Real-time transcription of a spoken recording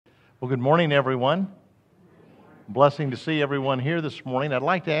Well, good morning, everyone. Blessing to see everyone here this morning. I'd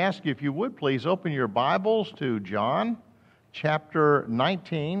like to ask you if you would please open your Bibles to John chapter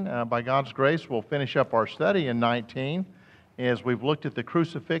 19. By God's grace, we'll finish up our study in 19 as we've looked at the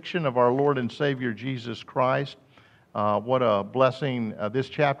crucifixion of our Lord and Savior Jesus Christ. What a blessing this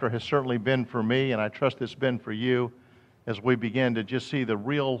chapter has certainly been for me, and I trust it's been for you as we begin to just see the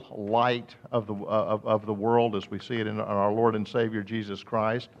real light of the world as we see it in our Lord and Savior Jesus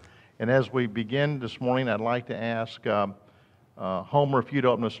Christ. And as we begin this morning, I'd like to ask Homer if you'd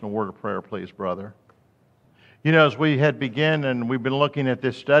open us in a word of prayer, please, brother. You know, as we had begun and we've been looking at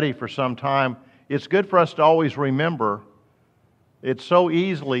this study for some time, it's good for us to always remember it's so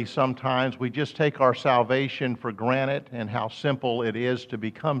easily sometimes we just take our salvation for granted and how simple it is to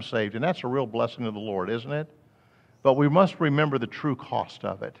become saved. And that's a real blessing of the Lord, isn't it? But we must remember the true cost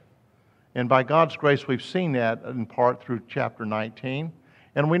of it. And by God's grace, we've seen that in part through chapter 19.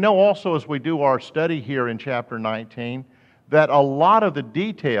 And we know also as we do our study here in chapter 19 that a lot of the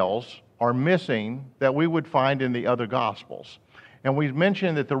details are missing that we would find in the other Gospels. And we've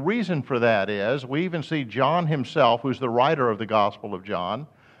mentioned that the reason for that is, we even see John himself, who's the writer of the Gospel of John,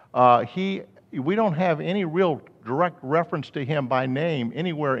 we don't have any real direct reference to him by name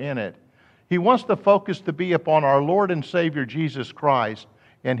anywhere in it. He wants the focus to be upon our Lord and Savior Jesus Christ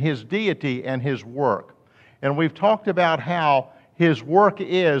and His deity and His work. And we've talked about how His work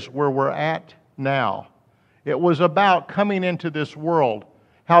is where we're at now. It was about coming into this world.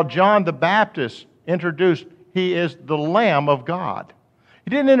 How John the Baptist introduced He is the Lamb of God.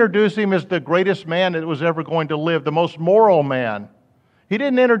 He didn't introduce Him as the greatest man that was ever going to live, the most moral man. He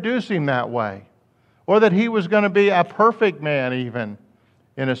didn't introduce Him that way. Or that He was going to be a perfect man even,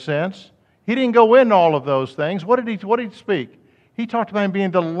 in a sense. He didn't go into all of those things. What did He speak? He talked about Him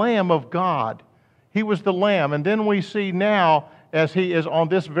being the Lamb of God. He was the Lamb. And then we see now, as He is on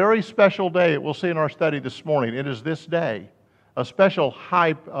this very special day, we'll see in our study this morning, it is this day, a special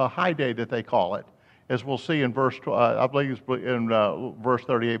high day that they call it, as we'll see in verse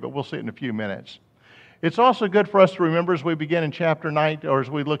 38, but we'll see it in a few minutes. It's also good for us to remember as we begin in chapter 9, or as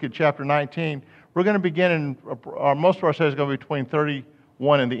we look at chapter 19, we're going to begin in, most of our study is going to be between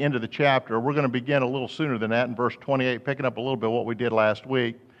 31 and the end of the chapter. We're going to begin a little sooner than that in verse 28, picking up a little bit of what we did last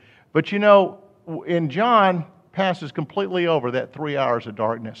week. But you know, in John, passes completely over that 3 hours of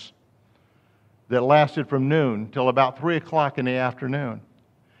darkness that lasted from noon till about 3 o'clock in the afternoon.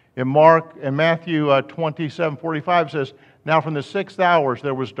 In Matthew 27:45 says, "Now from the 6th hours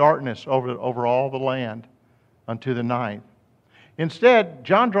there was darkness over all the land unto the 9th." Instead,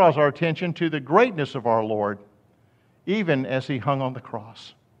 John draws our attention to the greatness of our Lord, even as He hung on the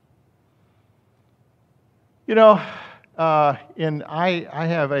cross. You know, I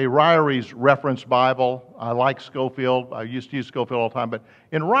have a Ryerie's Reference Bible. I like Scofield. I used to use Scofield all the time. But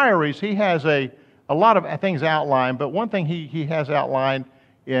in Ryerie's, he has a lot of things outlined. But one thing he has outlined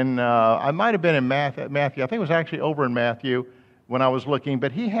in, I might have been in Matthew. I think it was actually over in Matthew when I was looking.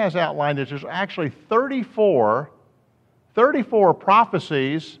 But he has outlined that there's actually 34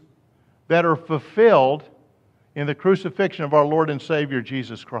 prophecies that are fulfilled in the crucifixion of our Lord and Savior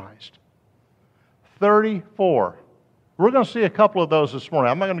Jesus Christ. 34. We're going to see a couple of those this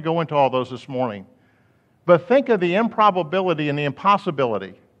morning. I'm not going to go into all those this morning. But think of the improbability and the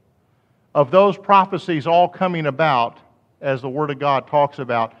impossibility of those prophecies all coming about, as the Word of God talks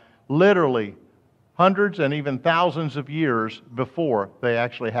about, literally hundreds and even thousands of years before they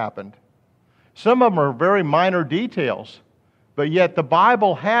actually happened. Some of them are very minor details, but yet the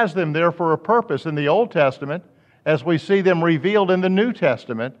Bible has them there for a purpose in the Old Testament, as we see them revealed in the New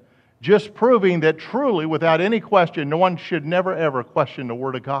Testament, just proving that truly, without any question, no one should never ever question the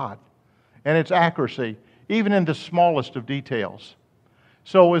Word of God and its accuracy, even in the smallest of details.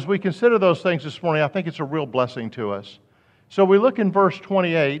 So as we consider those things this morning, I think it's a real blessing to us. So we look in verse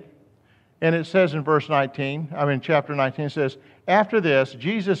 28, and it says in chapter 19, it says, "After this,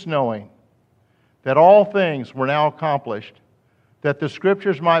 Jesus, knowing that all things were now accomplished, that the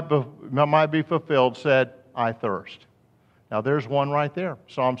Scriptures might be fulfilled, said, I thirst." Now there's one right there.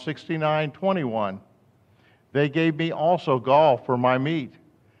 Psalm 69:21. "They gave me also gall for my meat,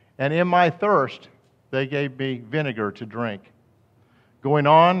 and in my thirst they gave me vinegar to drink." Going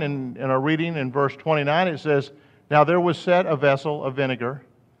on in our reading in verse 29, it says, "Now there was set a vessel of vinegar,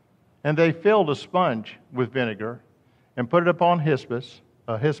 and they filled a sponge with vinegar, and put it upon hyssop,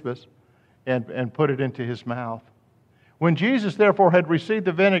 and put it into his mouth. When Jesus therefore had received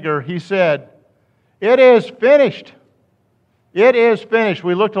the vinegar, he said, 'It is finished.' It is finished."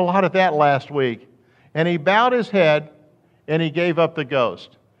 We looked a lot at that last week. "And he bowed his head, and he gave up the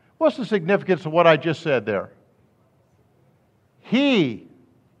ghost." What's the significance of what I just said there? He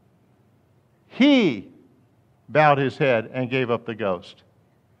He bowed his head and gave up the ghost.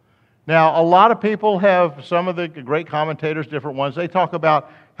 Now, a lot of people have, some of the great commentators, different ones, they talk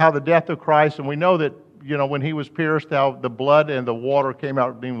about how the death of Christ, and we know that, when he was pierced, how the blood and the water came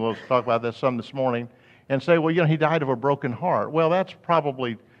out. We'll talk about that some this morning, and say, well, he died of a broken heart. Well, that's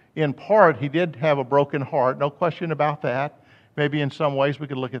probably, in part, he did have a broken heart, no question about that. Maybe in some ways we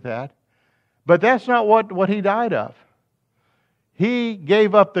could look at that. But that's not what he died of. He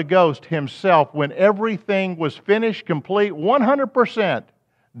gave up the ghost himself when everything was finished, complete, 100%,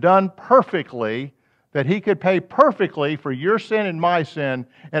 done perfectly, that he could pay perfectly for your sin and my sin,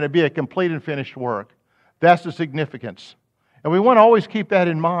 and it'd be a complete and finished work. That's the significance. And we want to always keep that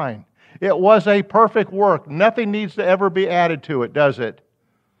in mind. It was a perfect work. Nothing needs to ever be added to it, does it?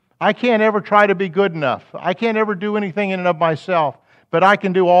 I can't ever try to be good enough. I can't ever do anything in and of myself, but I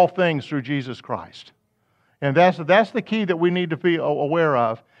can do all things through Jesus Christ. And that's the key that we need to be aware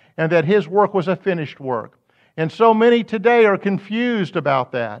of, and that his work was a finished work. And so many today are confused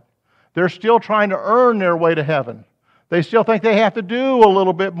about that. They're still trying to earn their way to heaven. They still think they have to do a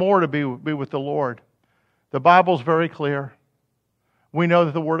little bit more to be with the Lord. The Bible's very clear. We know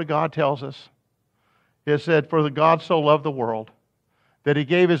that the Word of God tells us. It said, for the God so loved the world, that he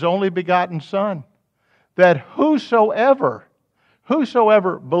gave his only begotten Son, that whosoever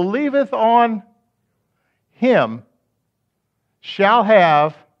believeth on him shall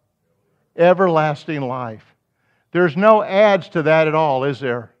have everlasting life. There's no adds to that at all, is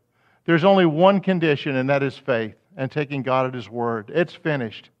there? There's only one condition, and that is faith and taking God at his word. It's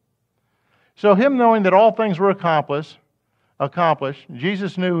finished. So him knowing that all things were accomplished,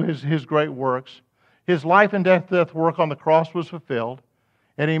 Jesus knew his great works. His life and death work on the cross was fulfilled,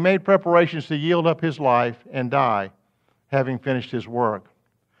 and he made preparations to yield up his life and die, having finished his work.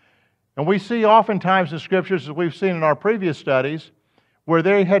 And we see oftentimes in Scriptures, as we've seen in our previous studies, where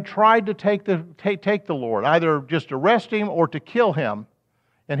they had tried to take the Lord, either just arrest him or to kill him,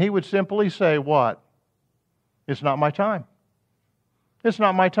 and he would simply say, what? It's not my time. It's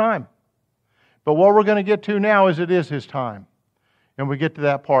not my time. But what we're going to get to now is it is his time. And we get to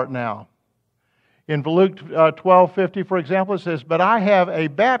that part now. In Luke 12:50, for example, it says, but I have a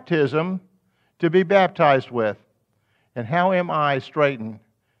baptism to be baptized with, and how am I straitened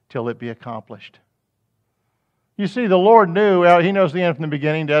till it be accomplished? You see, the Lord knew, he knows the end from the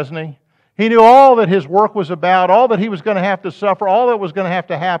beginning, doesn't he? He knew all that his work was about, all that he was going to have to suffer, all that was going to have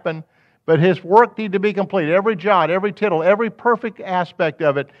to happen, but his work needed to be complete. Every jot, every tittle, every perfect aspect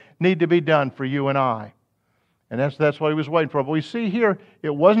of it needed to be done for you and I. And that's what he was waiting for. But we see here,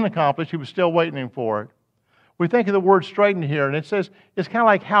 it wasn't accomplished. He was still waiting for it. We think of the word straitened here, and it says, it's kind of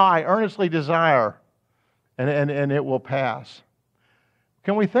like how I earnestly desire, and it will pass.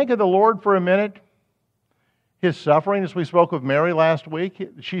 Can we think of the Lord for a minute? His suffering, as we spoke of Mary last week,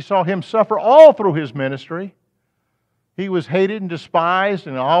 she saw him suffer all through his ministry. He was hated and despised,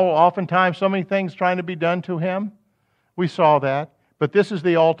 and oftentimes so many things trying to be done to him. We saw that. But this is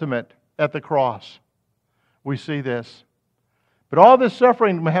the ultimate at the cross. We see this. But all this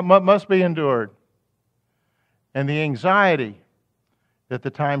suffering must be endured. And the anxiety that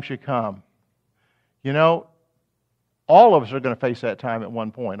the time should come. All of us are going to face that time at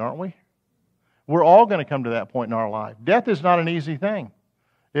one point, aren't we? We're all going to come to that point in our life. Death is not an easy thing.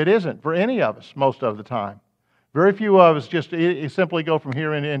 It isn't for any of us most of the time. Very few of us just simply go from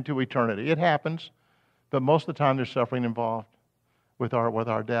here into eternity. It happens, but most of the time there's suffering involved with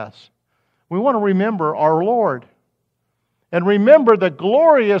our deaths. We want to remember our Lord and remember the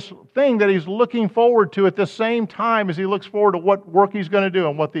glorious thing that he's looking forward to at the same time as he looks forward to what work he's going to do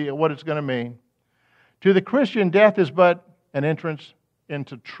and what it's going to mean. To the Christian, death is but an entrance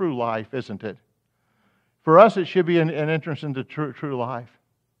into true life, isn't it? For us, it should be an entrance into true life.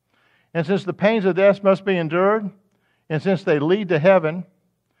 And since the pains of death must be endured, and since they lead to heaven,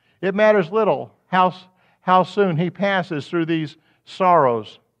 it matters little how soon he passes through these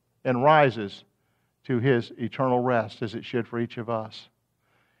sorrows and rises to his eternal rest, as it should for each of us.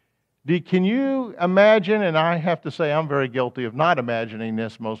 Can you imagine, and I have to say I'm very guilty of not imagining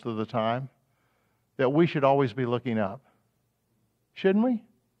this most of the time, that we should always be looking up? Shouldn't we?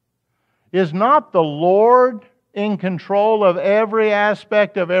 Is not the Lord in control of every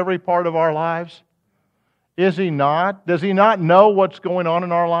aspect of every part of our lives? Is he not? Does he not know what's going on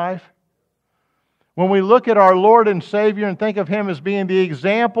in our life? When we look at our Lord and Savior and think of him as being the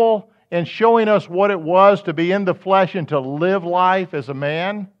example and showing us what it was to be in the flesh and to live life as a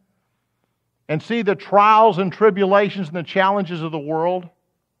man, and see the trials and tribulations and the challenges of the world,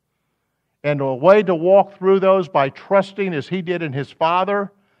 and a way to walk through those by trusting as he did in his Father,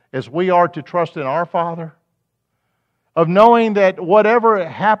 as we are to trust in our Father, of knowing that whatever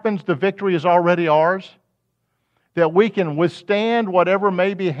happens, the victory is already ours, that we can withstand whatever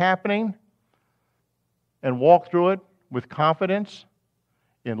may be happening and walk through it with confidence,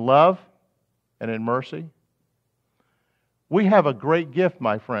 in love, and in mercy. We have a great gift,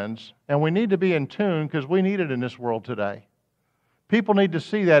 my friends, and we need to be in tune because we need it in this world today. People need to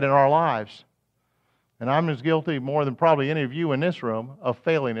see that in our lives. And I'm as guilty, more than probably any of you in this room, of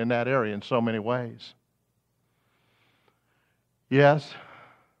failing in that area in so many ways. Yes,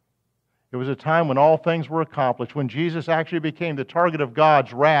 it was a time when all things were accomplished, when Jesus actually became the target of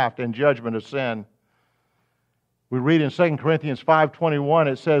God's wrath and judgment of sin. We read in 2 Corinthians 5:21,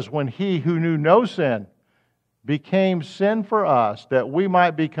 it says, when He who knew no sin became sin for us, that we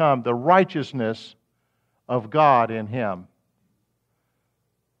might become the righteousness of God in Him.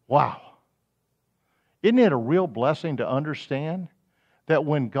 Wow. Isn't it a real blessing to understand that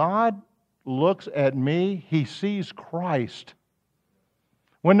when God looks at me, He sees Christ?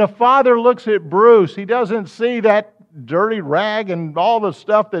 When the Father looks at Bruce, He doesn't see that dirty rag and all the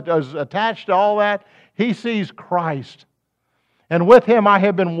stuff that is attached to all that. He sees Christ. And with Him I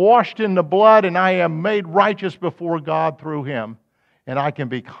have been washed in the blood, and I am made righteous before God through Him. And I can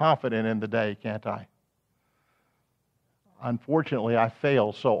be confident in the day, can't I? Unfortunately, I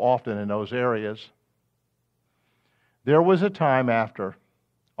fail so often in those areas. There was a time after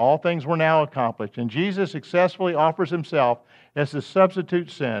all things were now accomplished, and Jesus successfully offers Himself as the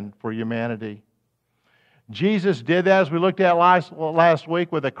substitute sin for humanity. Jesus did that, as we looked at last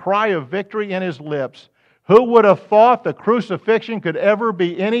week, with a cry of victory in His lips. Who would have thought the crucifixion could ever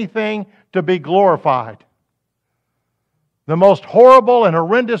be anything to be glorified? The most horrible and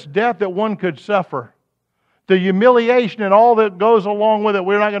horrendous death that one could suffer. The humiliation and all that goes along with it.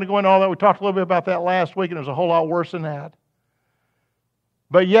 We're not going to go into all that. We talked a little bit about that last week, and it was a whole lot worse than that.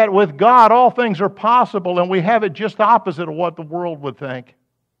 But yet with God, all things are possible, and we have it just opposite of what the world would think.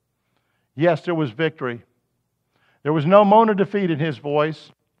 Yes, there was victory. There was no moan of defeat in His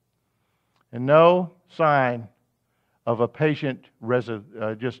voice, and no sign of a patient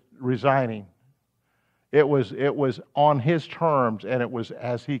just resigning. It was on His terms, and it was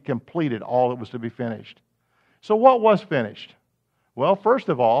as He completed all that was to be finished. So what was finished? Well, first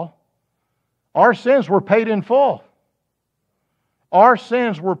of all, our sins were paid in full. Our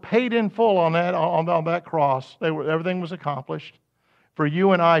sins were paid in full on that cross. Everything was accomplished for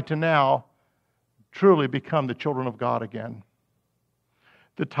you and I to now truly become the children of God again.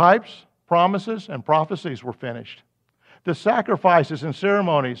 The types, promises, and prophecies were finished. The sacrifices and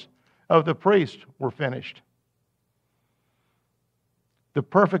ceremonies of the priest were finished. The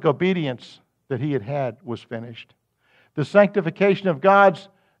perfect obedience that He had was finished. The sanctification of God's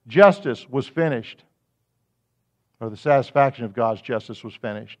justice was finished. Or the satisfaction of God's justice was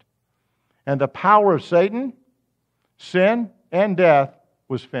finished. And the power of Satan, sin, and death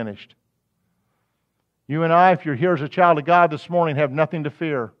was finished. You and I, if you're here as a child of God this morning, have nothing to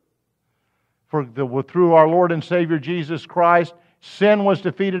fear. For through our Lord and Savior Jesus Christ, sin was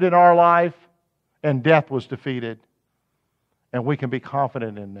defeated in our life, and death was defeated. And we can be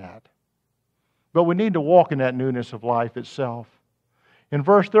confident in that. But we need to walk in that newness of life itself. In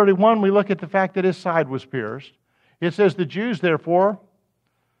verse 31, we look at the fact that His side was pierced. It says, the Jews, therefore,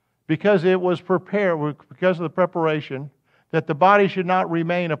 because it was prepared, because of the preparation, that the body should not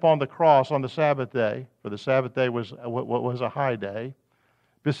remain upon the cross on the Sabbath day, for the Sabbath day was a high day,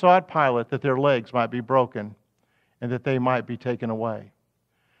 besought Pilate that their legs might be broken and that they might be taken away.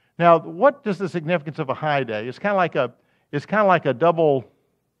 Now, what is the significance of a high day? It's kind of like a double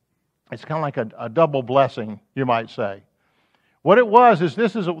blessing, you might say. What it was is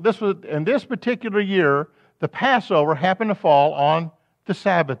this was in this particular year, the Passover happened to fall on the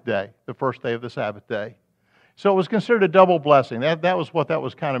Sabbath day, the first day of the Sabbath day. So it was considered a double blessing. That was what that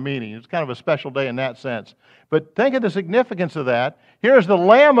was kind of meaning. It was kind of a special day in that sense. But think of the significance of that. Here's the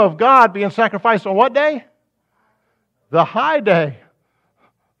Lamb of God being sacrificed on what day? The high day.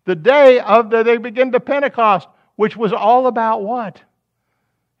 The day they begin to Pentecost, which was all about what?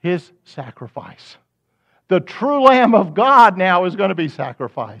 His sacrifice. The true Lamb of God now is going to be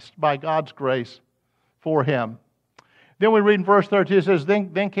sacrificed by God's grace for Him. Then we read in verse 13, it says,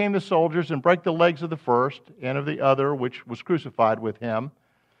 Then came the soldiers and brake the legs of the first and of the other, which was crucified with Him.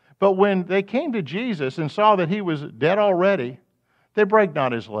 But when they came to Jesus and saw that He was dead already, they brake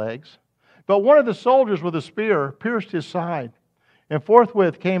not His legs. But one of the soldiers with a spear pierced His side, and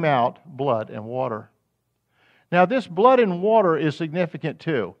forthwith came out blood and water. Now this blood and water is significant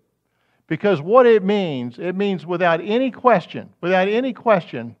too, because what it means without any question,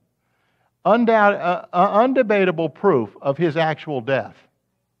 undebatable proof of His actual death.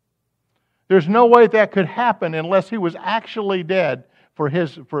 There's no way that could happen unless he was actually dead for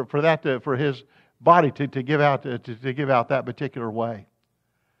his body to give out that particular way.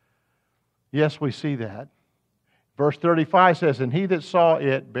 Yes, we see that. Verse 35 says, "And he that saw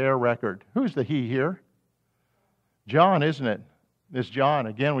it bare record." Who's the he here? John, isn't it? It's John.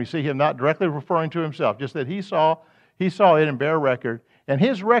 Again, we see him not directly referring to himself, just that he saw it and bare record. And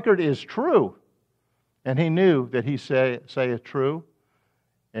his record is true. And he knew that he saith true,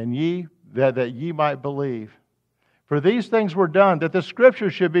 and ye that ye might believe. For these things were done, that the Scripture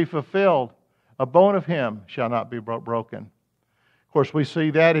should be fulfilled. A bone of him shall not be broken. Of course, we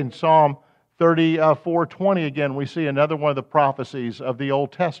see that in Psalm 34:20 again. We see another one of the prophecies of the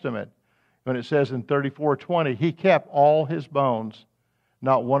Old Testament. When it says in 34:20, He kept all His bones,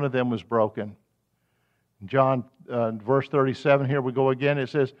 not one of them was broken. John, verse 37, here we go again. It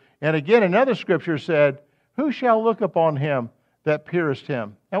says, "And again another Scripture said, Who shall look upon him that pierced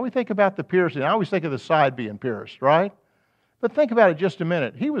him?" Now we think about the piercing. I always think of the side being pierced, right? But think about it just a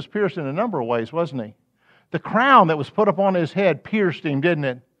minute. He was pierced in a number of ways, wasn't he? The crown that was put upon his head pierced him, didn't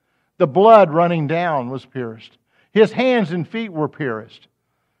it? The blood running down was pierced. His hands and feet were pierced.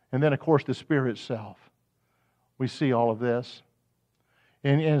 And then, of course, the spear itself. We see all of this.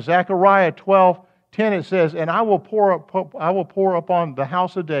 In Zechariah 12:10 it says, "And I will pour upon the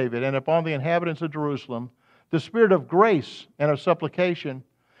house of David and upon the inhabitants of Jerusalem the spirit of grace and of supplication.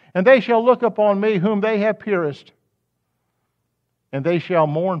 And they shall look upon me whom they have pierced. And they shall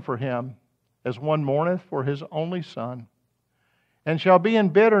mourn for him as one mourneth for his only son. And shall be in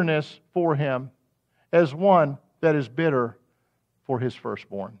bitterness for him as one that is bitter for his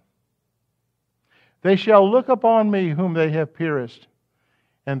firstborn. They shall look upon me whom they have pierced,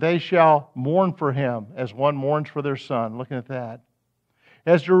 and they shall mourn for him as one mourns for their son." Looking at that.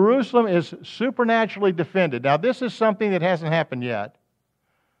 As Jerusalem is supernaturally defended. Now this is something that hasn't happened yet.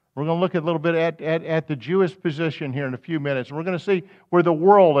 We're going to look a little bit at the Jewish position here in a few minutes. And we're going to see where the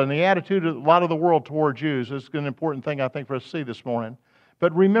world and the attitude of a lot of the world toward Jews. This is an important thing, I think, for us to see this morning.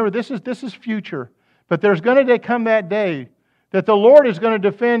 But remember, this is future. But there's going to come that day that the Lord is going to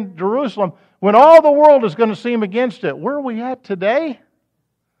defend Jerusalem when all the world is going to seem against it. Where are we at today?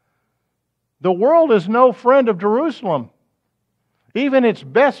 The world is no friend of Jerusalem. Even its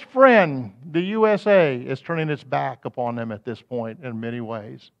best friend, the USA, is turning its back upon them at this point in many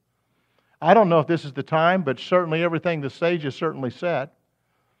ways. I don't know if this is the time, but certainly everything the stage is certainly set.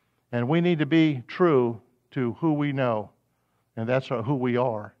 And we need to be true to who we know. And that's who we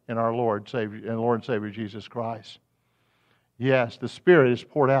are in our Lord and Savior Jesus Christ. Yes, the Spirit is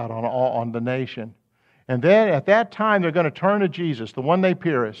poured out on the nation. And then at that time they're going to turn to Jesus, the one they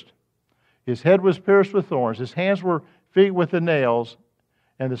pierced. His head was pierced with thorns. His hands were feet with the nails,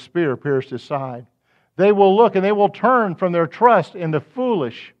 and the spear pierced his side. They will look and they will turn from their trust in the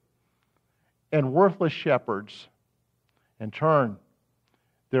foolish and worthless shepherds and turn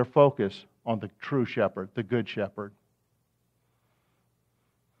their focus on the true shepherd, the good shepherd.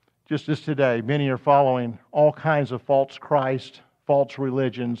 Just as today, many are following all kinds of false Christ, false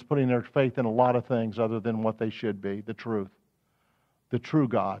religions, putting their faith in a lot of things other than what they should be, the truth. The true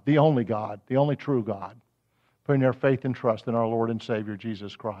God, the only true God. Putting their faith and trust in our Lord and Savior,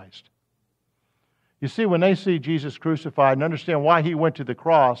 Jesus Christ. You see, when they see Jesus crucified and understand why He went to the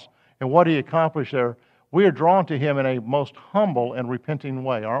cross and what He accomplished there, we are drawn to Him in a most humble and repenting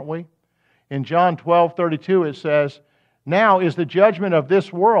way, aren't we? In John 12:32 it says, "Now is the judgment of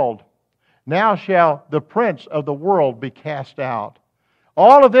this world. Now shall the prince of the world be cast out."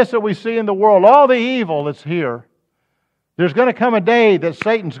 All of this that we see in the world, all the evil that's here, there's going to come a day that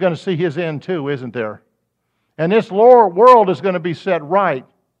Satan's going to see his end too, isn't there? And this world is going to be set right.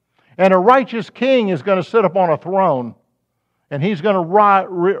 And a righteous king is going to sit upon a throne. And he's going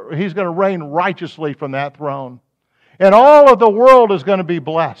to reign righteously from that throne. And all of the world is going to be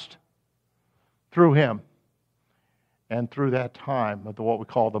blessed through him. And through that time of what we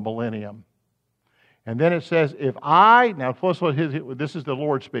call the millennium. And then it says, now this is the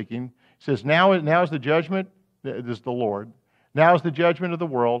Lord speaking. It says, now is the judgment, this is the Lord. Now is the judgment of the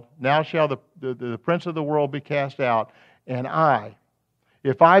world. Now shall the prince of the world be cast out. And I,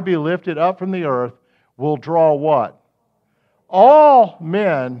 if I be lifted up from the earth, will draw what? All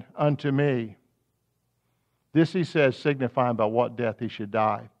men unto me. This he says, signifying by what death he should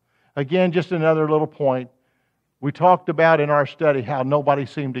die. Again, just another little point. We talked about in our study how nobody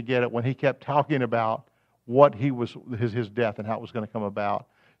seemed to get it when he kept talking about what his death and how it was going to come about.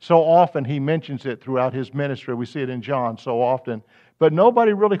 So often he mentions it throughout his ministry. We see it in John so often. But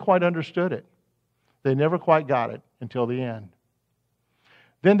nobody really quite understood it. They never quite got it until the end.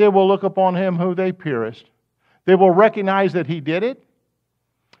 Then they will look upon him who they pierced. They will recognize that he did it.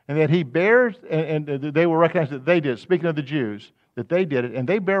 And that He bears, and they will recognize that they did it. Speaking of the Jews, that they did it, and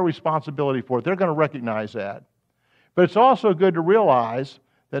they bear responsibility for it. They're going to recognize that. But it's also good to realize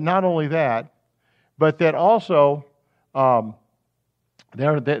that not only that, but that also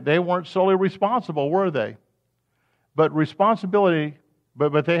they weren't solely responsible, were they? But responsibility,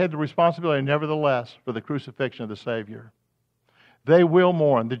 but they had the responsibility nevertheless for the crucifixion of the Savior. They will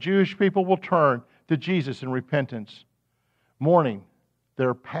mourn. The Jewish people will turn to Jesus in repentance, mourning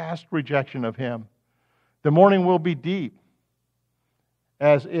their past rejection of Him. The mourning will be deep,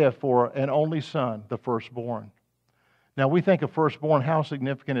 as if for an only son, the firstborn. Now we think of firstborn, how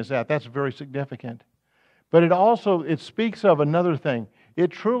significant is that? That's very significant. But it speaks of another thing.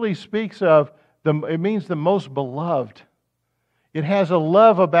 It truly speaks of, it means the most beloved. It has a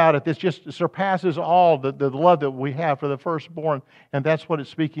love about it that just surpasses all the love that we have for the firstborn. And that's what it's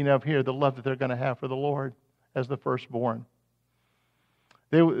speaking of here, the love that they're going to have for the Lord as the firstborn.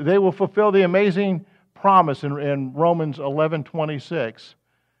 They will fulfill the amazing promise in Romans 11:26.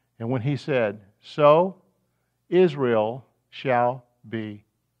 And when He said, "So Israel shall be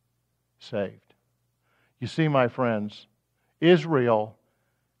saved." You see, my friends, Israel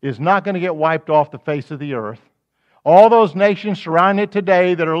is not going to get wiped off the face of the earth. All those nations surrounding it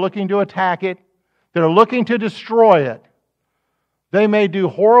today that are looking to attack it, that are looking to destroy it, they may do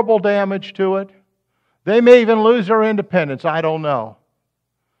horrible damage to it. They may even lose their independence. I don't know.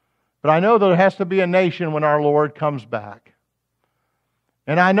 But I know there has to be a nation when our Lord comes back.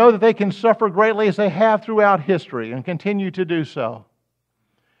 And I know that they can suffer greatly as they have throughout history and continue to do so.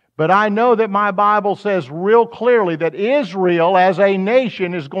 But I know that my Bible says real clearly that Israel as a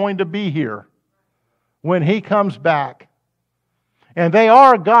nation is going to be here when He comes back. And they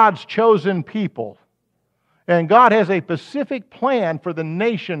are God's chosen people. And God has a specific plan for the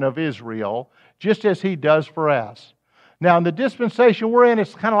nation of Israel, just as He does for us. Now, in the dispensation we're in,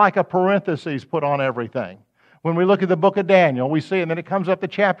 it's kind of like a parenthesis put on everything. When we look at the book of Daniel, we see, and then it comes up to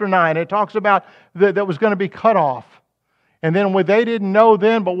chapter 9, and it talks about that was going to be cut off. And then what they didn't know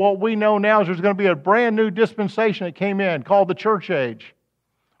then, but what we know now is there's going to be a brand new dispensation that came in called the church age,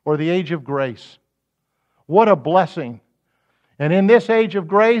 or the age of grace. What a blessing. And in this age of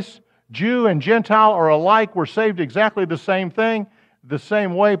grace, Jew and Gentile are alike. We're saved exactly the same thing, the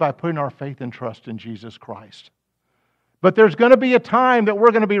same way, by putting our faith and trust in Jesus Christ. But there's going to be a time that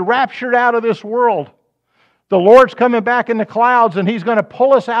we're going to be raptured out of this world. The Lord's coming back in the clouds, and He's going to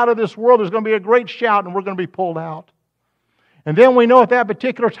pull us out of this world. There's going to be a great shout, and we're going to be pulled out. And then we know at that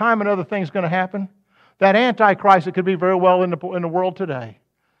particular time another thing's going to happen. That Antichrist that could be very well in the world today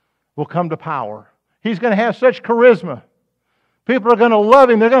will come to power. He's going to have such charisma. People are going to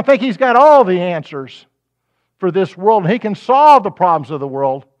love Him. They're going to think He's got all the answers for this world. And He can solve the problems of the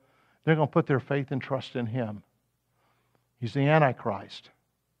world. They're going to put their faith and trust in Him. He's the Antichrist.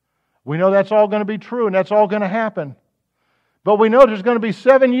 We know that's all going to be true and that's all going to happen. But we know there's going to be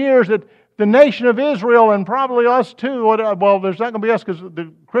 7 years that the nation of Israel, and probably us too, well, there's not going to be us because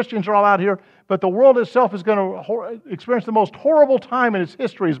the Christians are all out here, but the world itself is going to experience the most horrible time in its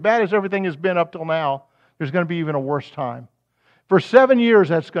history. As bad as everything has been up till now, there's going to be even a worse time. For 7 years,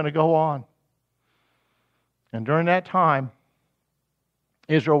 that's going to go on. And during that time,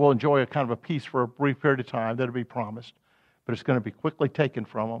 Israel will enjoy a kind of a peace for a brief period of time that will be promised, but it's going to be quickly taken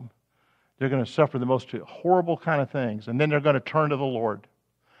from them. They're going to suffer the most horrible kind of things, and then they're going to turn to the Lord.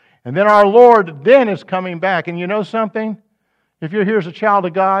 And then our Lord then is coming back. And you know something? If you're here as a child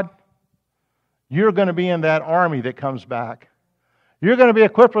of God, you're going to be in that army that comes back. You're going to be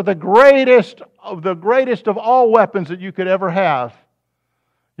equipped with the greatest of all weapons that you could ever have.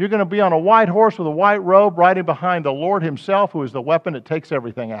 You're going to be on a white horse with a white robe riding behind the Lord Himself, who is the weapon that takes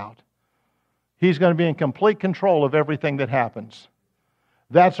everything out. He's going to be in complete control of everything that happens.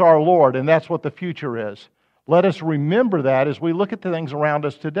 That's our Lord, and that's what the future is. Let us remember that as we look at the things around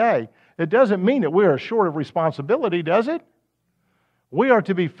us today. It doesn't mean that we are short of responsibility, does it? We are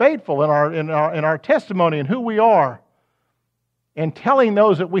to be faithful in our testimony and who we are, and telling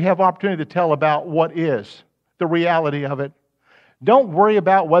those that we have opportunity to tell about what is, the reality of it. Don't worry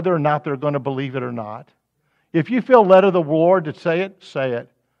about whether or not they're going to believe it or not. If you feel led of the Lord to say it, say it.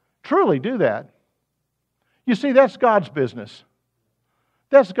 Truly do that. You see, that's God's business.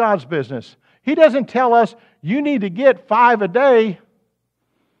 That's God's business. He doesn't tell us, you need to get 5 a day.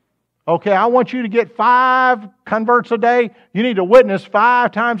 Okay, I want you to get 5 converts a day. You need to witness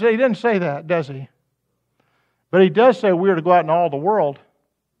 5 times a day. He doesn't say that, does He? But He does say we are to go out in all the world,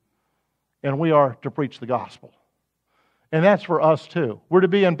 and we are to preach the gospel. And that's for us too. We're to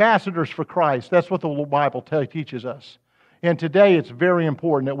be ambassadors for Christ. That's what the Bible teaches us. And today it's very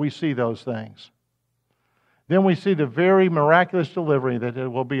important that we see those things. Then we see the very miraculous delivery that it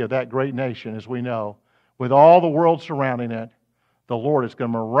will be of that great nation, as we know, with all the world surrounding it. The Lord is going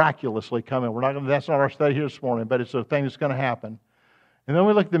to miraculously come in. That's not our study here this morning, but it's a thing that's going to happen. And then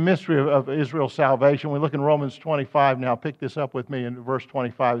we look at the mystery of Israel's salvation. We look in Romans 25 now. Pick this up with me in verse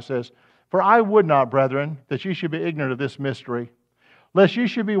 25. It says, "For I would not, brethren, that you should be ignorant of this mystery, lest you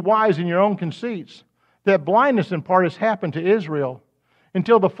should be wise in your own conceits, that blindness in part has happened to Israel,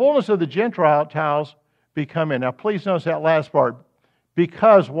 until the fullness of the Gentiles be come in." Now please notice that last part.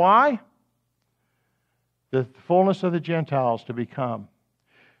 Because why? The fullness of the Gentiles to become.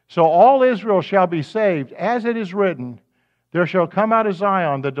 So all Israel shall be saved, as it is written, "There shall come out of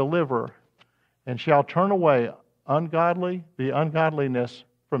Zion the deliverer, and shall turn away the ungodliness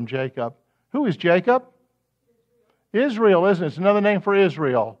from Jacob." Who is Jacob? Israel, isn't it? It's another name for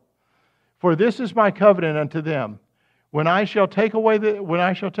Israel. "For this is my covenant unto them, when I shall take away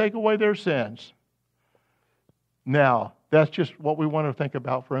their sins." Now, that's just what we want to think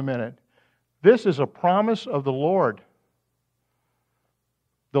about for a minute. This is a promise of the Lord.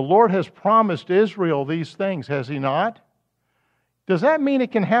 The Lord has promised Israel these things, has He not? Does that mean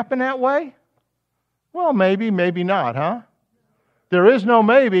it can happen that way? Well, maybe, maybe not, huh? There is no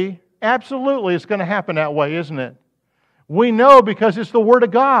maybe. Absolutely, it's going to happen that way, isn't it? We know because it's the Word of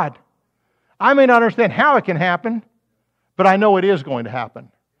God. I may not understand how it can happen, but I know it is going to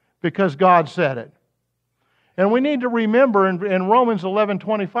happen because God said it. And we need to remember in Romans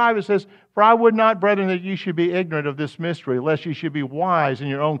 11:25 it says, "For I would not, brethren, that you should be ignorant of this mystery, lest you should be wise in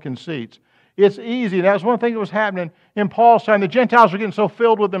your own conceits." It's easy. That was one thing that was happening in Paul's time. The Gentiles were getting so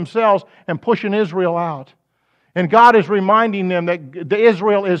filled with themselves and pushing Israel out. And God is reminding them that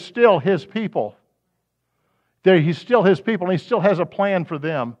Israel is still His people. He's still His people, and He still has a plan for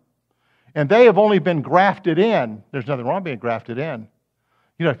them. And they have only been grafted in. There's nothing wrong being grafted in.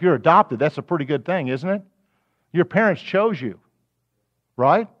 You know, if you're adopted, that's a pretty good thing, isn't it? Your parents chose you,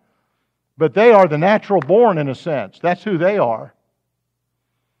 right? But they are the natural born in a sense. That's who they are.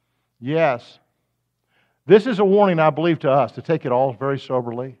 Yes. This is a warning, I believe, to us to take it all very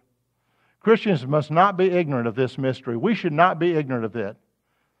soberly. Christians must not be ignorant of this mystery. We should not be ignorant of it.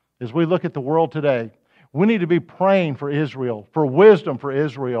 As we look at the world today, we need to be praying for Israel, for wisdom for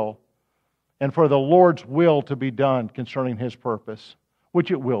Israel, and for the Lord's will to be done concerning His purpose,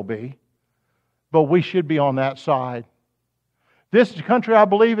 which it will be. But we should be on that side. This country, I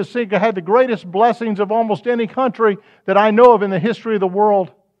believe, has had the greatest blessings of almost any country that I know of in the history of the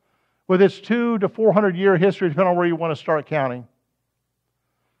world, with its 200 to 400 year history, depending on where you want to start counting.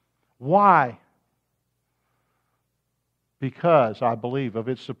 Why? Because I believe of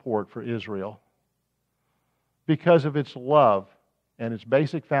its support for Israel. Because of its love and its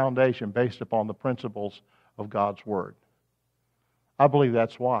basic foundation based upon the principles of God's Word. I believe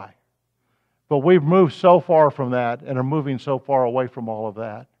that's why. But we've moved so far from that and are moving so far away from all of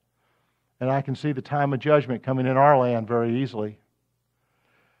that. And I can see the time of judgment coming in our land very easily.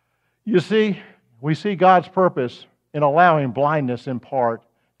 You see, we see God's purpose in allowing blindness in part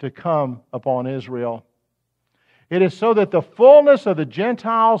to come upon Israel. It is so that the fullness of the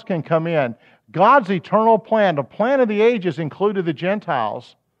Gentiles can come in. God's eternal plan, the plan of the ages, included the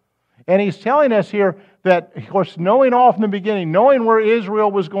Gentiles. And He's telling us here that, of course, knowing all from the beginning, knowing where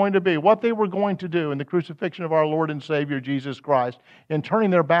Israel was going to be, what they were going to do in the crucifixion of our Lord and Savior Jesus Christ, and turning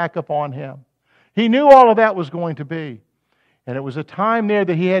their back upon Him. He knew all of that was going to be. And it was a time there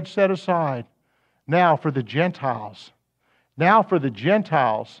that He had set aside. Now for the Gentiles. Now for the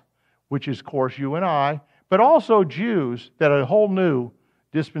Gentiles, which is, of course, you and I, but also Jews, that a whole new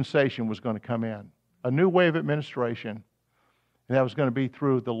dispensation was going to come in. A new way of administration. And that was going to be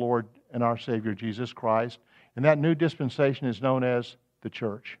through the Lord and our Savior Jesus Christ. And that new dispensation is known as the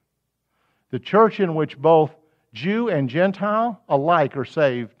church. The church in which both Jew and Gentile alike are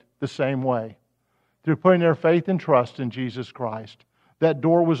saved the same way. Through putting their faith and trust in Jesus Christ. That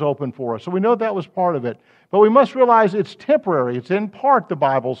door was open for us. So we know that was part of it. But we must realize it's temporary. It's in part, the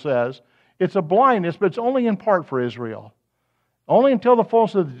Bible says. It's a blindness, but it's only in part for Israel. Only until the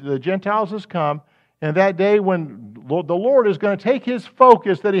fullness of the Gentiles has come. And that day when the Lord is going to take His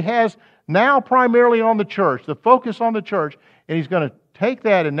focus that He has now primarily on the church, the focus on the church, and He's going to take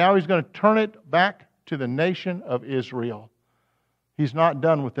that and now He's going to turn it back to the nation of Israel. He's not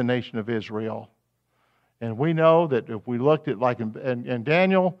done with the nation of Israel. And we know that if we looked at, like in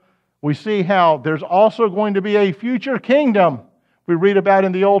Daniel, we see how there's also going to be a future kingdom. We read about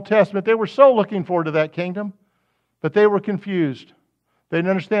in the Old Testament. They were so looking forward to that kingdom, but they were confused. They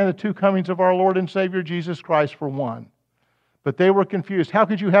didn't understand the two comings of our Lord and Savior Jesus Christ for one. But they were confused. How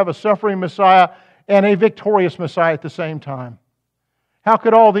could you have a suffering Messiah and a victorious Messiah at the same time? How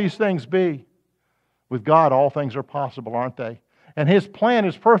could all these things be? With God, all things are possible, aren't they? And His plan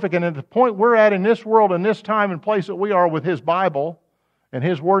is perfect. And at the point we're at in this world, in this time and place that we are with His Bible and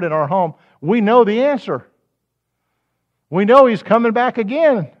His Word in our home, we know the answer. We know He's coming back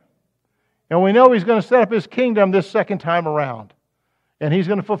again. And we know He's going to set up His kingdom this second time around. And He's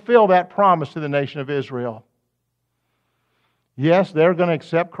going to fulfill that promise to the nation of Israel. Yes, they're going to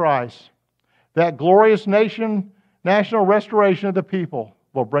accept Christ. That glorious national restoration of the people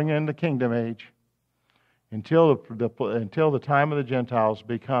will bring in the kingdom age until the time of the Gentiles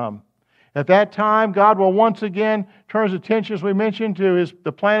become. At that time, God will once again turn His attention, as we mentioned, to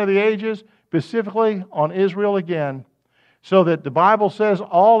the plan of the ages, specifically on Israel again, so that the Bible says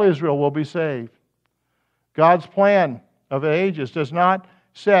all Israel will be saved. God's plan of the ages does not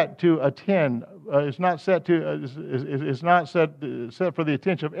set to attend. It's not set for the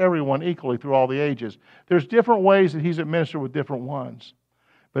attention of everyone equally through all the ages. There's different ways that He's administered with different ones,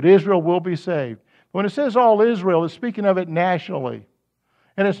 but Israel will be saved. When it says all Israel, it's speaking of it nationally,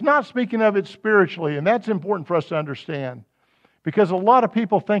 and it's not speaking of it spiritually, and that's important for us to understand, because a lot of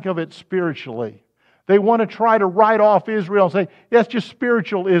people think of it spiritually. They want to try to write off Israel and say, that's just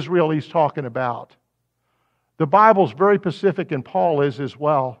spiritual Israel He's talking about. The Bible's very specific, and Paul is as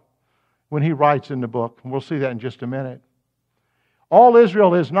well, when he writes in the book. And we'll see that in just a minute. All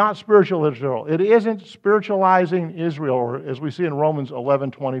Israel is not spiritual Israel. It isn't spiritualizing Israel, or as we see in Romans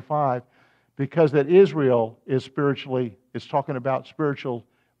 11:25, because that Israel is talking about spiritual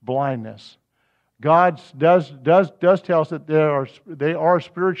blindness. God does tell us that they are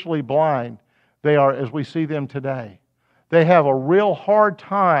spiritually blind. They are, as we see them today. They have a real hard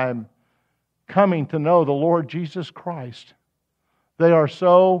time coming to know the Lord Jesus Christ. They are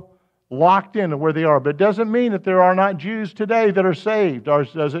so locked into where they are. But it doesn't mean that there are not Jews today that are saved,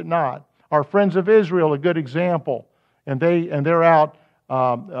 does it not? Our friends of Israel, a good example. And they're out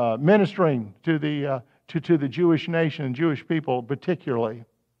ministering to the Jewish nation and Jewish people particularly.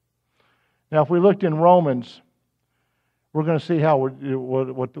 Now, if we looked in Romans, we're going to see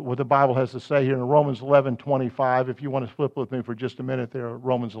what the Bible has to say here in Romans 11:25. If you want to flip with me for just a minute there,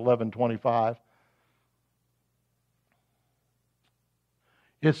 Romans 11:25.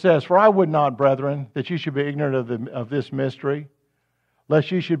 It says, "For I would not, brethren, that you should be ignorant of this mystery,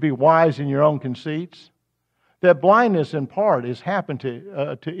 lest you should be wise in your own conceits, that blindness in part has happened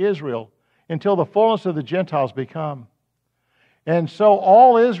to Israel until the fullness of the Gentiles become. And so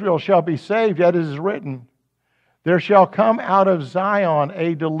all Israel shall be saved, yet it is written, there shall come out of Zion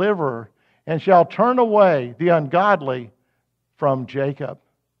a deliverer, and shall turn away the ungodly from Jacob.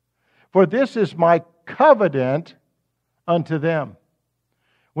 For this is my covenant unto them,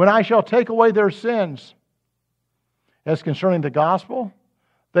 when I shall take away their sins. As concerning the gospel,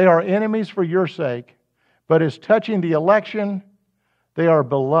 they are enemies for your sake, but as touching the election, they are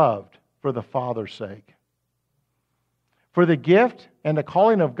beloved for the Father's sake. For the gift and the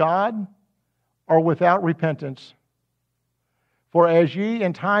calling of God are without repentance. For as ye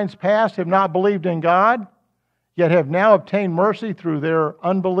in times past have not believed in God, yet have now obtained mercy through their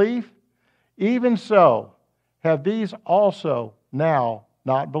unbelief, even so have these also now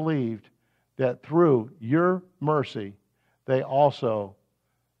not believed, that through your mercy they also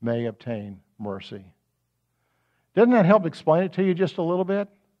may obtain mercy." Doesn't that help explain it to you just a little bit?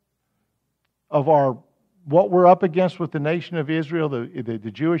 Of what we're up against with the nation of Israel,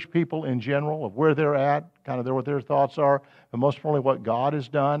 the Jewish people in general, of where they're at, kind of what their thoughts are, but most importantly what God has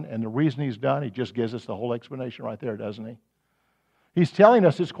done, and the reason He's done. He just gives us the whole explanation right there, doesn't He? He's telling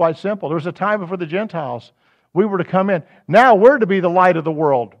us it's quite simple. There was a time before the Gentiles. We were to come in. Now we're to be the light of the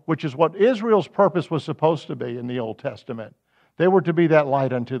world, which is what Israel's purpose was supposed to be in the Old Testament. They were to be that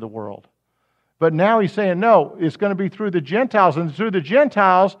light unto the world. But now He's saying, no, it's going to be through the Gentiles, and through the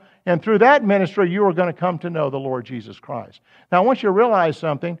Gentiles, and through that ministry, you are going to come to know the Lord Jesus Christ. Now, I want you to realize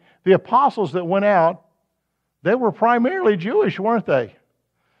something. The apostles that went out, they were primarily Jewish, weren't they?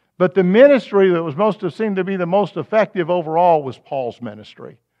 But the ministry that seemed to be the most effective overall was Paul's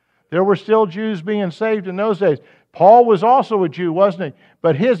ministry. There were still Jews being saved in those days. Paul was also a Jew, wasn't he?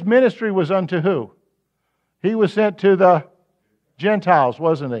 But his ministry was unto who? He was sent to the Gentiles,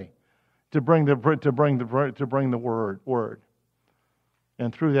 wasn't he? To bring the word.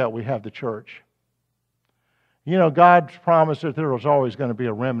 And through that we have the church. You know, God's promised that there was always going to be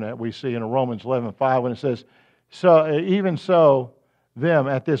a remnant. We see in Romans 11:5 when it says, "So even so, them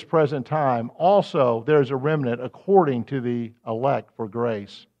at this present time also there's a remnant according to the elect for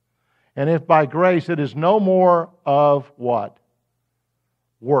grace. And if by grace it is no more of" what?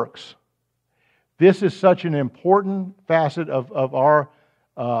 Works. This is such an important facet of our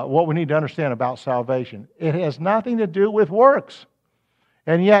what we need to understand about salvation. It has nothing to do with works.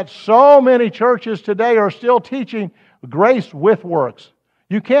 And yet so many churches today are still teaching grace with works.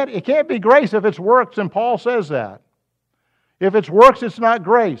 It can't be grace if it's works, and Paul says that. If it's works, it's not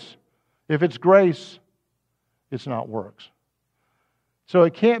grace. If it's grace, it's not works. So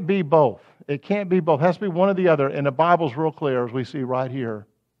it can't be both. It can't be both. It has to be one or the other. And the Bible's real clear, as we see right here.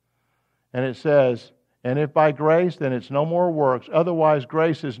 And it says, and if by grace, then it's no more works. Otherwise,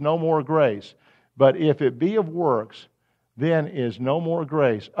 grace is no more grace. But if it be of works, then is no more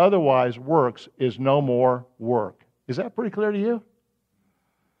grace. Otherwise, works is no more work. Is that pretty clear to you?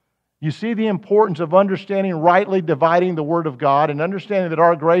 You see the importance of understanding, rightly dividing the Word of God, and understanding that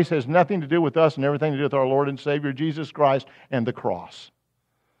our grace has nothing to do with us and everything to do with our Lord and Savior, Jesus Christ, and the cross.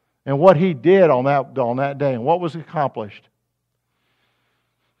 And what He did on that day, and what was accomplished.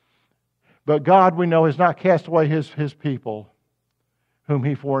 But God, we know, has not cast away His people, whom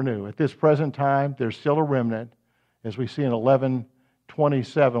He foreknew. At this present time, there's still a remnant, as we see in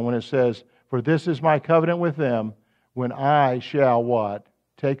 11:27, when it says, "For this is my covenant with them, when I shall" what?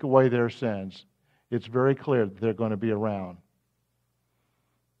 "Take away their sins." It's very clear that they're going to be around.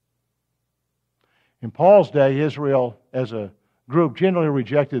 In Paul's day, Israel, as a group, generally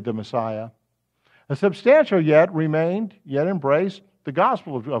rejected the Messiah. A substantial yet embraced the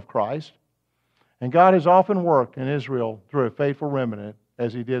gospel of Christ. And God has often worked in Israel through a faithful remnant,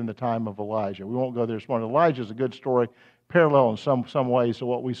 as He did in the time of Elijah. We won't go there this morning. Elijah is a good story, parallel in some ways to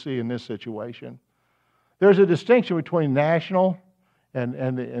what we see in this situation. There's a distinction between national and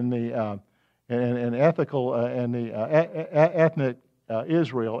ethical and ethnic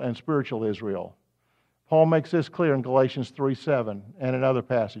Israel and spiritual Israel. Paul makes this clear in Galatians 3:7 and in other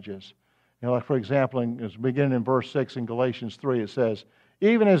passages. Like for example, beginning in verse 6 in Galatians 3, it says,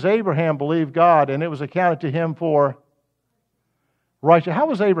 "Even as Abraham believed God, and it was accounted to him for righteousness." How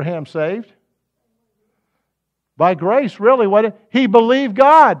was Abraham saved? By grace, really. He believed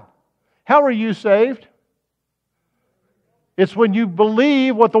God. How are you saved? It's when you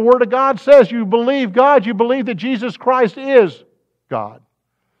believe what the Word of God says. You believe God. You believe that Jesus Christ is God.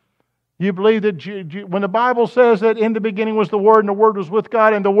 You believe that when the Bible says that in the beginning was the Word, and the Word was with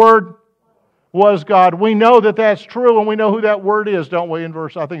God, and the Word was God. We know that that's true, and we know who that Word is, don't we?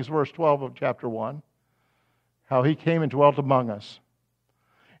 I think it's verse 12 of chapter 1. How He came and dwelt among us.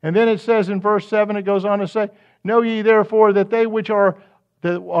 And then it says in verse 7, it goes on to say, "Know ye therefore that they which are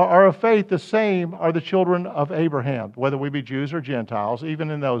of faith, the same are the children of Abraham," whether we be Jews or Gentiles, even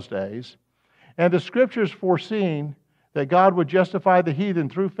in those days. "And the Scriptures foreseeing that God would justify the heathen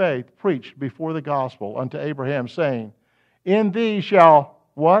through faith, preached before the gospel unto Abraham, saying, In thee shall"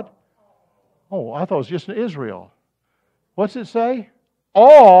 what? Oh, I thought it was just in Israel. What's it say?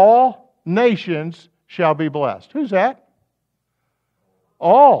 "All nations shall be blessed." Who's that?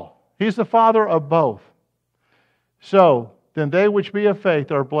 All. He's the Father of both. "So, then they which be of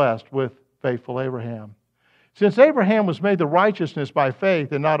faith are blessed with faithful Abraham. Since Abraham was made the righteousness by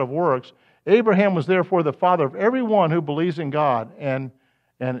faith and not of works, Abraham was therefore the father of every one who believes in God and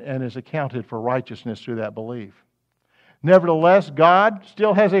is accounted for righteousness through that belief. Nevertheless, God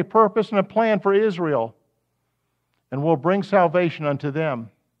still has a purpose and a plan for Israel and will bring salvation unto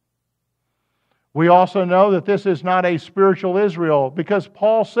them. We also know that this is not a spiritual Israel, because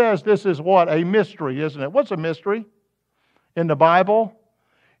Paul says this is what? A mystery, isn't it? What's a mystery in the Bible?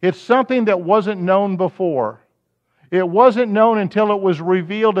 It's something that wasn't known before. It wasn't known until it was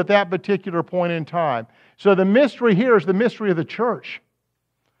revealed at that particular point in time. So the mystery here is the mystery of the church.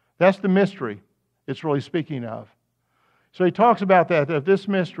 That's the mystery it's really speaking of. So he talks about that, of this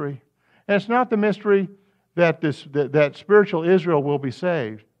mystery. And it's not the mystery that that spiritual Israel will be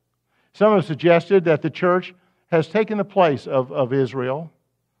saved. Some have suggested that the church has taken the place of Israel.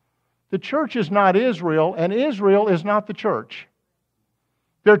 The church is not Israel, and Israel is not the church.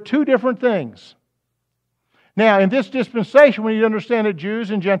 They're two different things. Now, in this dispensation, we need to understand that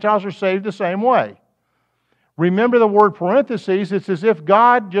Jews and Gentiles are saved the same way. Remember the word parentheses. It's as if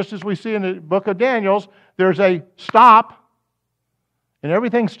God, just as we see in the book of Daniel, there's a stop, and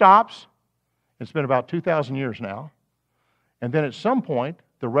everything stops. It's been about 2,000 years now. And then at some point,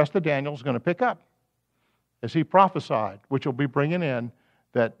 the rest of Daniel is going to pick up, as he prophesied, which will be bringing in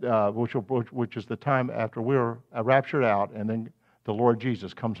that which is the time after we're raptured out, and then the Lord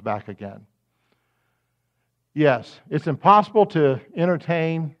Jesus comes back again. Yes, it's impossible to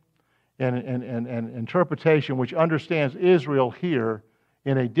entertain an interpretation which understands Israel here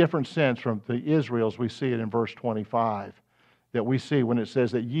in a different sense from the Israels we see it in verse 25, that we see when it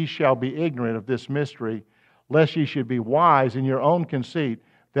says that ye shall be ignorant of this mystery, lest ye should be wise in your own conceit,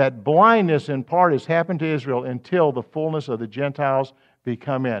 that blindness in part has happened to Israel until the fullness of the Gentiles be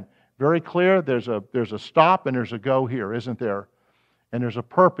come in. Very clear, there's a stop and there's a go here, isn't there? and there's a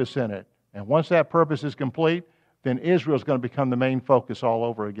purpose in it. And once that purpose is complete, then Israel is going to become the main focus all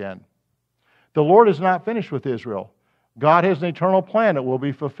over again. The Lord is not finished with Israel. God has an eternal plan that will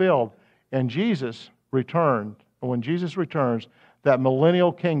be fulfilled. And Jesus returned. When Jesus returns, that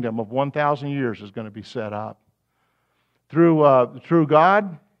millennial kingdom of 1,000 years is going to be set up. Through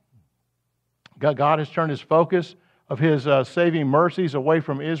God has turned His focus of His saving mercies away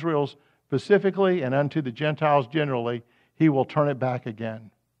from Israel specifically and unto the Gentiles generally. He will turn it back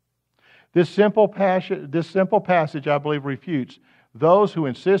again. This simple passage, I believe, refutes those who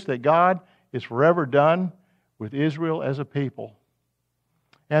insist that God is forever done with Israel as a people,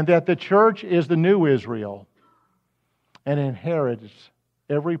 and that the church is the new Israel and inherits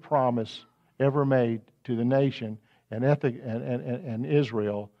every promise ever made to the nation and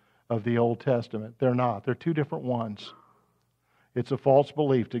Israel of the Old Testament. They're not. They're two different ones. It's a false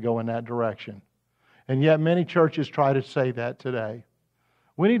belief to go in that direction. And yet many churches try to say that today.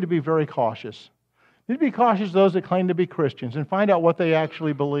 We need to be very cautious. We need to be cautious of those that claim to be Christians and find out what they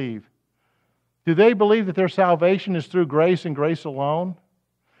actually believe. Do they believe that their salvation is through grace and grace alone?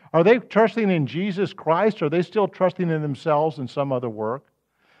 Are they trusting in Jesus Christ, or are they still trusting in themselves and some other work?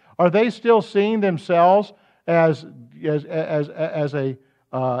 Are they still seeing themselves as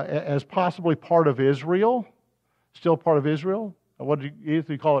possibly part of Israel? Still part of Israel? What do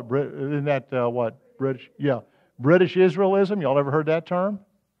you call it? Isn't that what? British? Yeah. British Israelism. Y'all ever heard that term?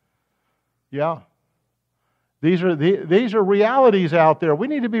 Yeah. These are realities out there. We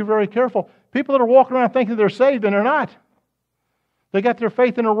need to be very careful. People that are walking around thinking they're saved and they're not. They got their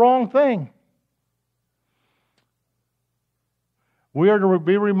faith in the wrong thing. We are to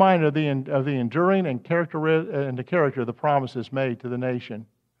be reminded of the enduring and the character of the promises made to the nation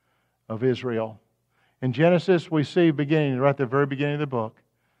of Israel. In Genesis, we see beginning right at the very beginning of the book,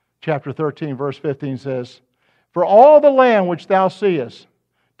 chapter 13, verse 15 says, "For all the land which thou seest,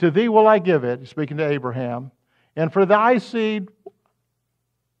 to thee will I give it," speaking to Abraham, "and for thy seed,"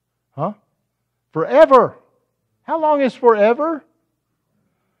 forever. How long is forever?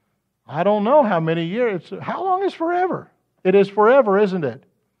 I don't know how many years. How long is forever? It is forever, isn't it?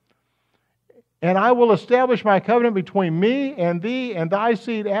 "And I will establish my covenant between me and thee and thy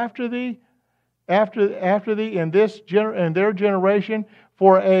seed after thee in their generation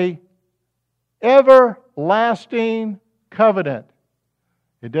for a everlasting covenant."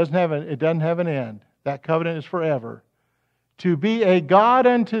 It doesn't have an end. That covenant is forever. "To be a God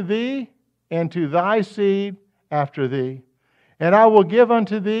unto thee and to thy seed after thee. And I will give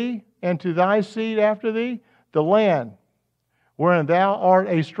unto thee and to thy seed after thee the land wherein thou art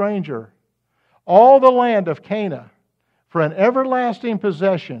a stranger, all the land of Canaan, for an everlasting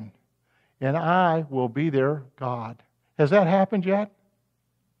possession, and I will be their God." Has that happened yet?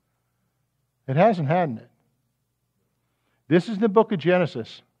 It hasn't, hadn't it? This is the book of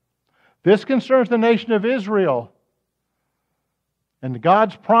Genesis. This concerns the nation of Israel. And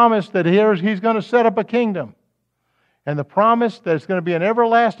God's promise that He's going to set up a kingdom. And the promise that it's going to be an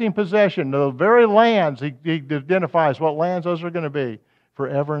everlasting possession. The very lands, He identifies what lands those are going to be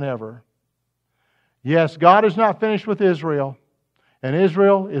forever and ever. Yes, God is not finished with Israel. And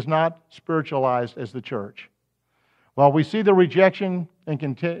Israel is not spiritualized as the church. While we see the rejection and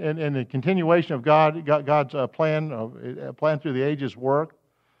the continuation of God's plan through the ages work,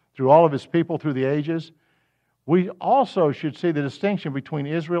 through all of His people through the ages, we also should see the distinction between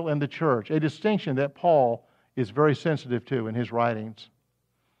Israel and the church, a distinction that Paul is very sensitive to in his writings.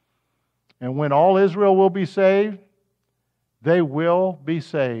 And when all Israel will be saved, they will be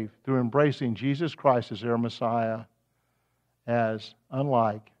saved through embracing Jesus Christ as their Messiah, as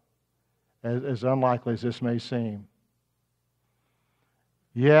unlikely as this may seem.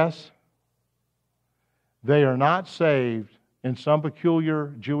 Yes, they are not saved in some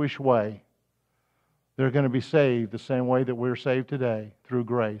peculiar Jewish way. They're going to be saved the same way that we're saved today, through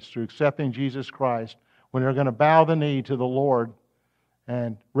grace, through accepting Jesus Christ, when they're going to bow the knee to the Lord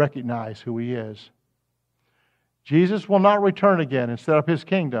and recognize who He is. Jesus will not return again and set up His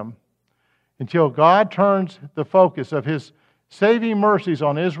kingdom until God turns the focus of His saving mercies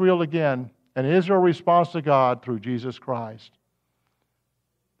on Israel again, and Israel responds to God through Jesus Christ.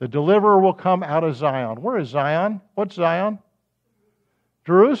 The deliverer will come out of Zion. Where is Zion? What's Zion?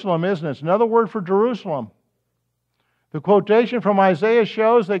 Jerusalem, isn't it? It's another word for Jerusalem. The quotation from Isaiah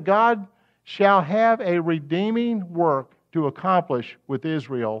shows that God shall have a redeeming work to accomplish with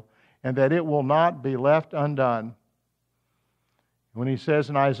Israel, and that it will not be left undone. When he says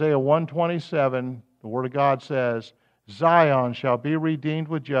in Isaiah 1:27, the Word of God says, "Zion shall be redeemed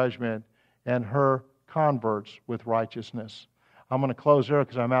with judgment, and her converts with righteousness." I'm going to close there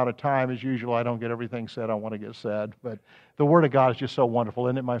because I'm out of time. As usual, I don't get everything said I want to get said. But the Word of God is just so wonderful,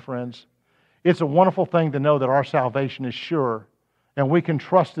 isn't it, my friends? It's a wonderful thing to know that our salvation is sure and we can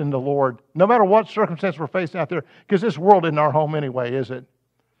trust in the Lord no matter what circumstance we're facing out there, because this world isn't our home anyway, is it?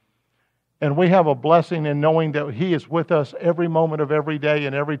 And we have a blessing in knowing that He is with us every moment of every day,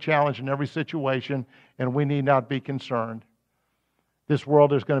 in every challenge, in every situation, and we need not be concerned. This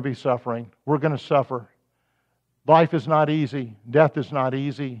world is going to be suffering. We're going to suffer. Life is not easy. Death is not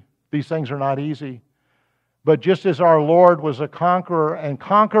easy. These things are not easy. But just as our Lord was a conqueror and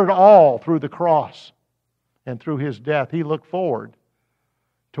conquered all through the cross and through His death, He looked forward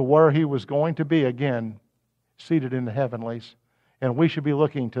to where He was going to be again, seated in the heavenlies. And we should be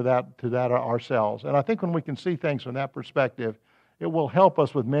looking to that ourselves. And I think when we can see things from that perspective, it will help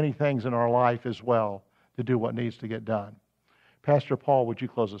us with many things in our life as well to do what needs to get done. Pastor Paul, would you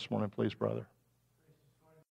close this morning, please, brother?